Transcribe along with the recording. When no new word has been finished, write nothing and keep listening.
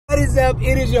is up?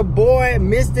 It is your boy,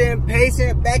 Mr.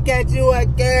 Impatient, back at you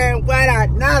again. What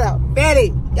another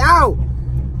Betty, yo!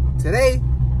 Today,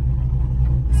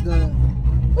 it's gonna.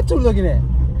 What you looking at?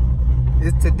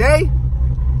 Today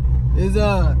is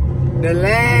the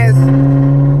last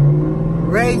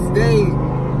race day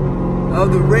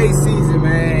of the race season,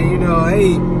 man. You know,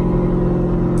 hey,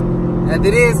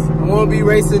 after this, I won't be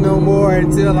racing no more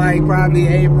until like probably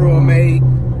April or May.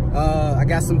 I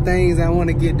got some things I want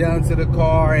to get done to the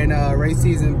car, and race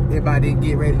season about to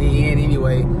get ready to end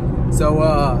anyway.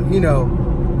 So, you know,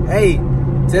 hey,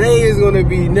 today is going to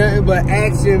be nothing but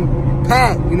action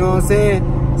packed, you know what I'm saying?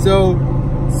 So,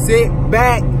 sit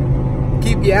back,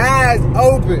 keep your eyes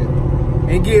open,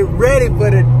 and get ready for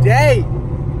the day.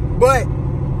 But,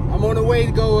 I'm on the way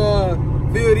to go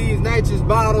fill these nitrous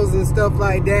bottles and stuff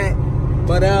like that.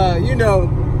 But, you know,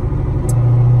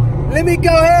 let me go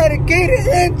ahead and get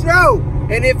the intro.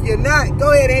 And if you're not,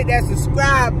 go ahead and hit that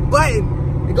subscribe button.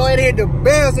 And go ahead and hit the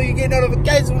bell so you get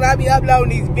notifications when I be uploading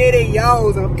these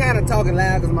videos. I'm kind of talking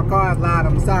loud because my car is loud.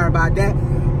 I'm sorry about that.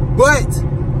 But,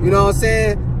 you know what I'm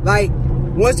saying? Like,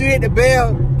 once you hit the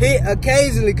bell, hit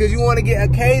occasionally, because you want to get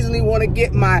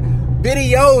my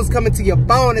videos coming to your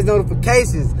phone as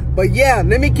notifications. But yeah,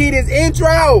 let me keep this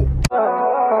intro.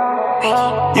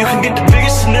 You can get the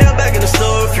biggest Chanel back in the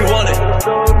store if you want it.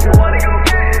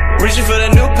 Reaching for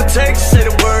that new Patek, say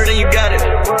the word and you got it.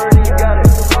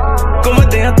 Como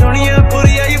te Antonia,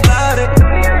 booty, yeah, you bout it.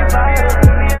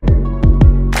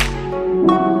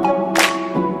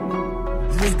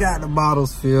 Just got the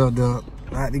bottles filled up.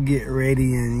 About to get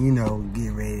ready and, you know,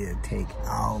 get ready to take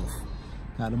off.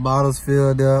 Got the bottles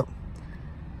filled up.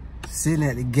 Sitting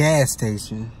at the gas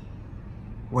station,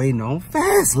 waiting on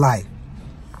Fast Life.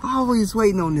 Always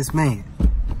waiting on this man.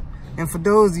 And for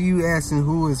those of you asking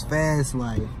who is Fast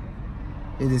Life,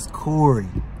 it is Corey,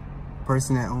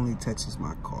 person that only touches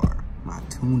my car, my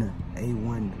tuner,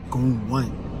 A1, Goon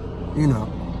 1, you know.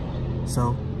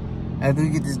 So after we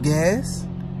get this gas,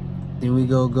 then we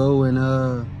go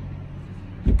and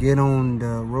get on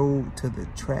the road to the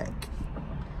track.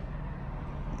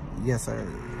 Yes, sir.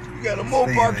 You got a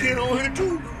Mopar kid on here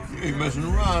too? You ain't messing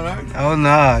around, right? Oh no,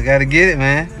 I gotta get it,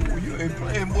 man. You ain't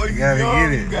playing, boy. You Gotta young,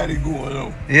 get it. You got it going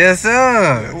on. Yes,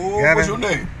 sir. Yeah, what's your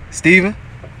name? Steven.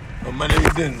 Oh, my name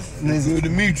is Dennis. Good to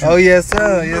meet you. Oh, yes,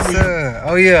 sir. Yes, sir.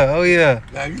 Oh, yeah. Oh, yeah.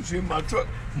 Now, you see my truck.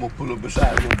 I'm going to pull up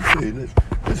beside you and say,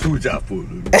 let's switch out for a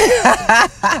little bit.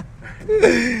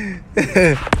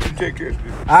 Take care,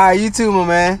 Steven. All right, you too, my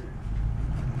man.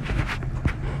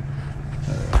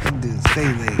 Dude,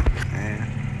 stay late, man.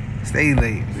 Stay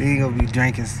late. We ain't going to be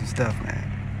drinking some stuff, man.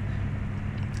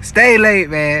 Stay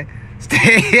late, man. Stay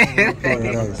late.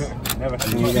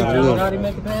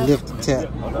 Lift the tap.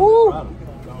 Woo!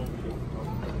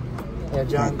 Yeah,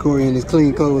 John. Corey in his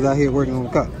clean clothes out here working on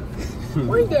the car.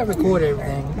 Why you gotta record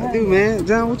everything? I do, man.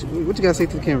 John, what you gotta say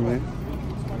to the camera, man?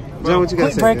 John, what you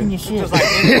gotta say? Quit breaking your shit.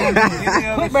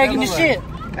 Quit breaking your shit.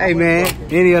 Hey, man.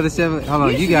 Any other seven? Hold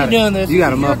on. You got a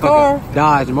motherfucker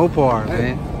Dodge Mopar,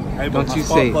 man. Hey, don't you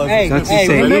say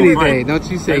remember, anything. Don't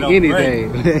you say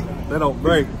anything. They don't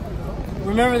break.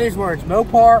 Remember these words: no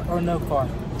par or no car.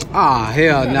 Ah,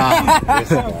 hell nah.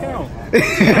 He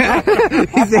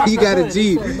said you got a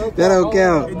G. That don't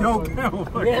count. It don't count.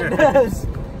 Yeah, it does.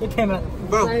 It came out.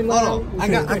 Bro, hold on. I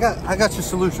got your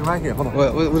solution right here. Hold on.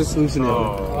 What the solution is?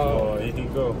 Oh, here you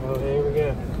go. Oh, here we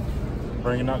go.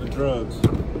 Bringing out the drugs.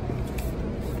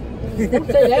 Don't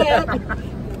say that.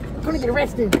 I'm gonna get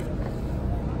arrested.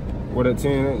 What that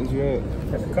 10 is you had?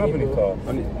 That's a company car.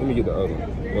 Let me get the other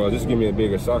one. Well, just give me a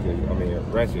bigger socket. I mean, a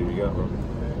ratchet you got, bro.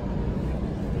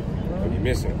 You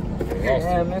missing?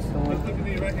 Yeah, I'm missing one.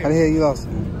 How the hell you lost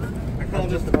it? I call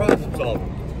this the problem solver.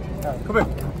 Come here.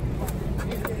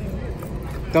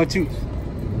 Don't you?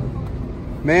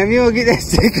 Man, you don't get that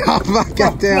stick off my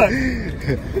goddamn.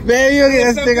 Man, you don't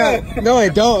get that stick off. No,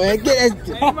 it don't, man. Get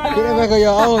that back on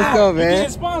your own stuff, man.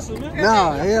 Sponsored, man.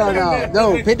 No, hell no.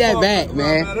 No, put that back,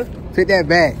 man. Put that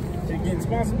back. You getting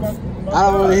sponsored by I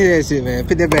don't want to hear that shit, man.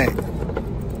 Put that back.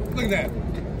 Look at that.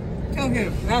 Tell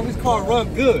him, now his car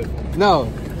run good. No,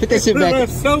 put that shit back. It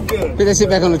runs so good. Put that shit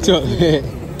back on the truck, man.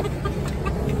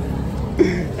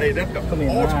 Hey, that's the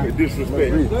ultimate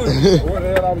disrespect. What the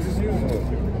hell I was just using it?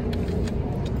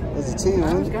 That's a 10,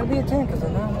 man. It's gotta be a 10 because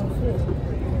I'm not on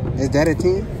shit. Is that a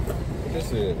 10?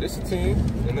 This a 10.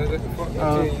 And that's the fucking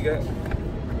 10 you got.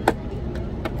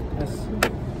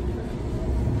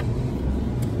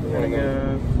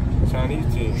 Chinese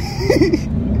 10.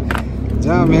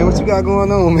 John, man, what you got going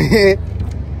on, man?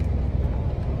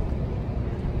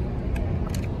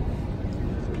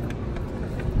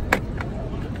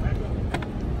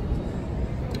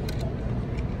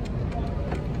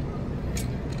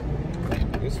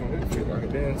 This one here feel like a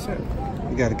damn check.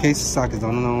 You got a case of sockets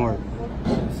on it, don't work.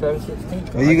 716.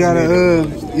 Oh, you got a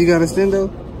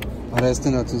stendo? Oh, that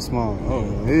stendo too small. Oh,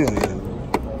 hell yeah.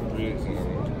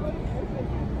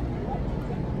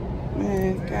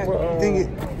 Man, God dang it.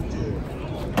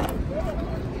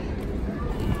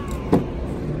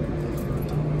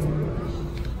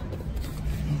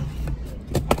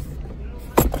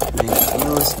 Man,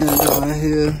 no stendo out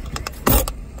here.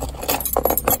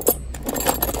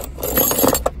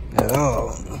 At all.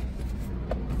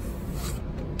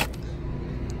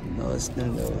 No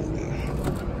stendo in there.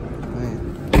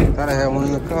 Man, thought I had one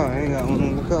in the car. I ain't got one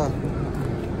in the car.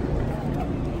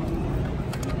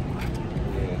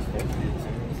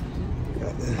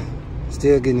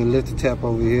 Still getting the lifter tap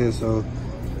over here, so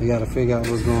we gotta figure out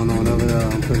what's going on over there.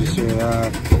 I'm pretty sure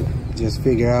I'll just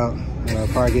figure out.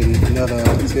 Probably getting another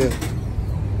tip.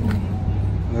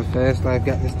 But Fast Life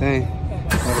got this thing.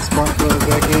 Got the spark plugs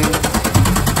back in.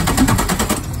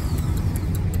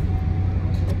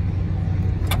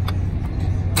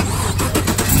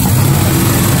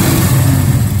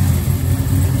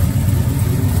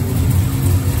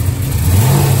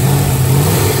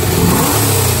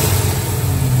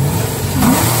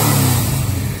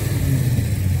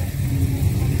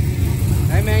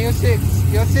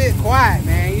 Your shit quiet,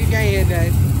 man. You can't hear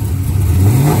that.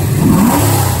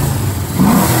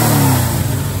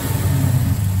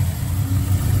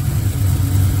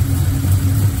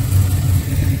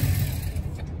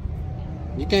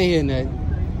 You can't hear nothing.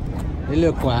 They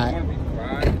look quiet.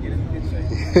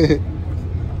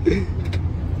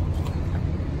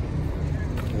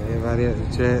 Everybody at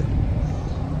the chat.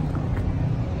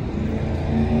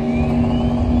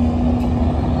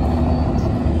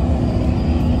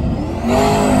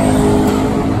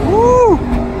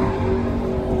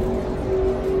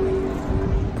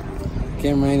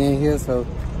 Camera ain't in here, so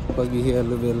supposed to be here a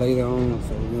little bit later on,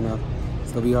 so you know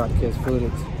it's gonna be hard to catch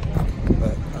footage,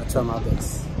 but I'll try my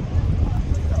best.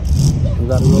 We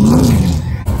got to roll.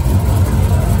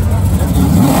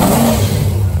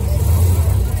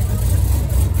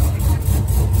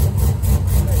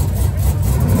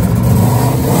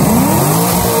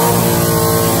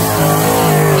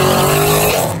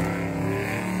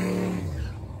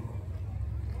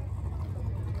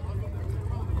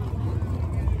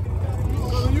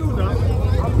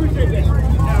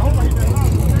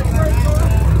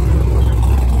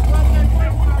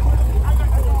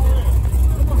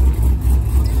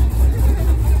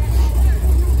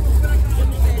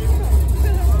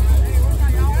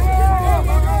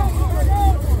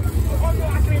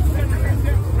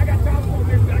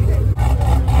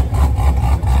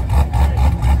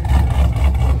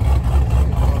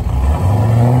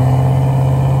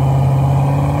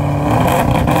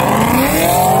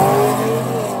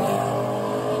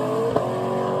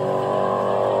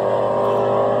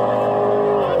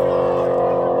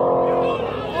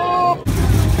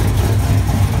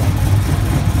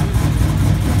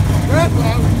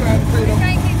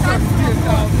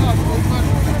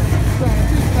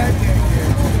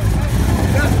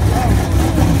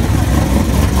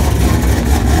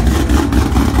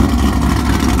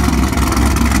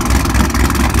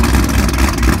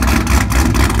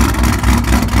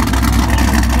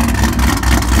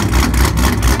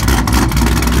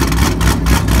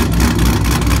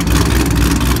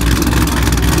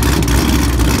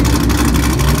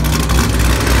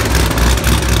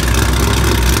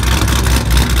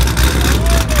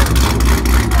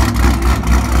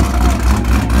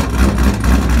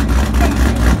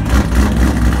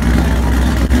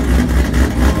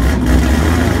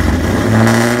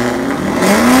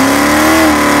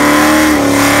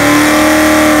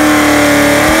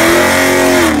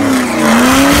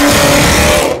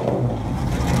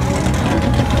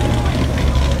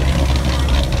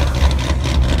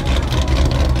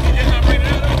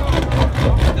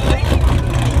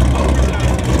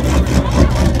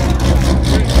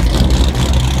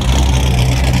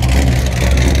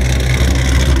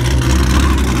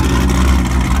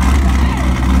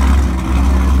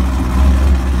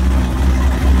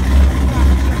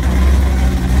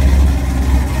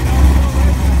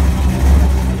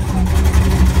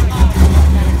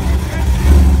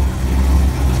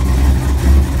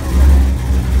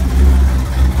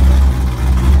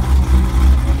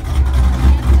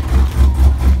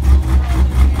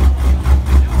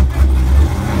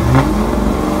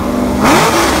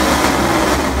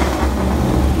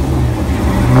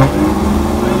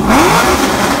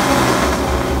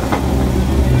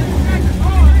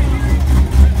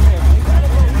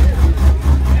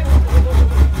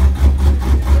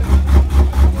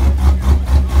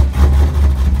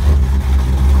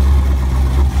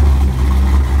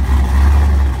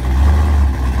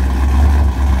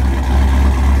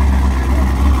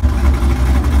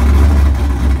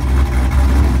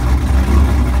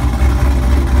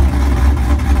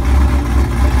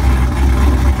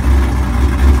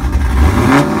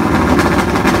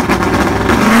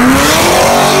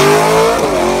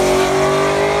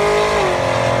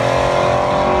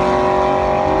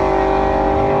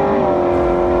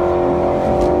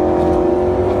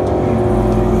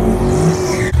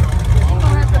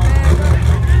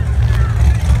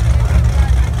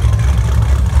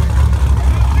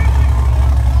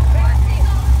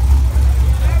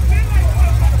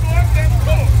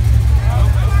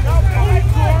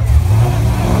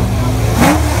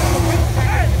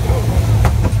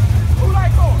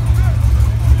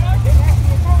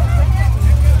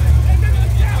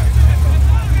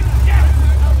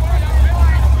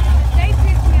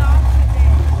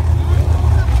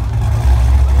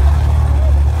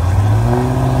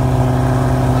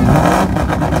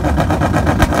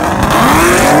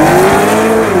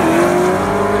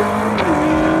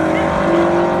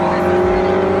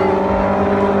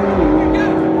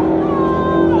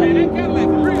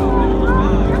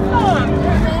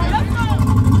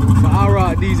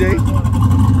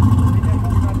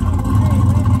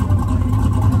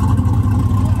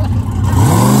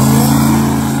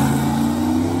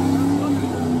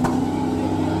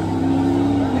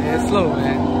 slow,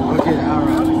 man. Okay, all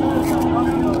right.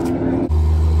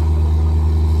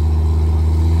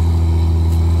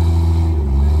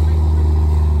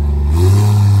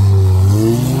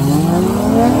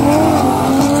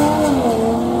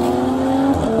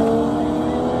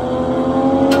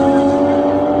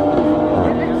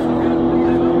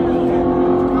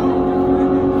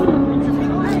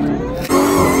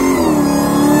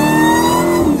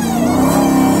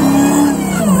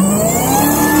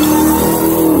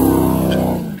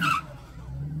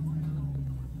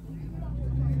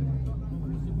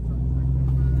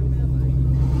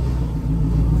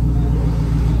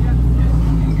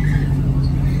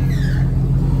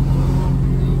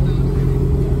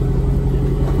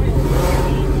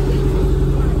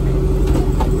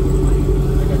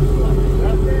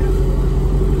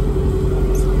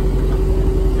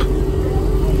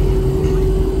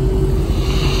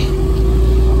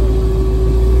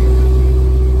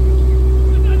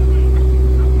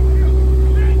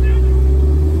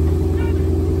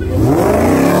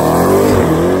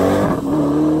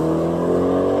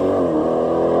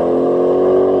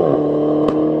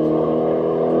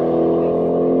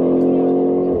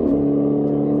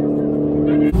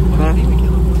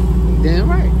 Damn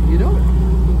right, you know it.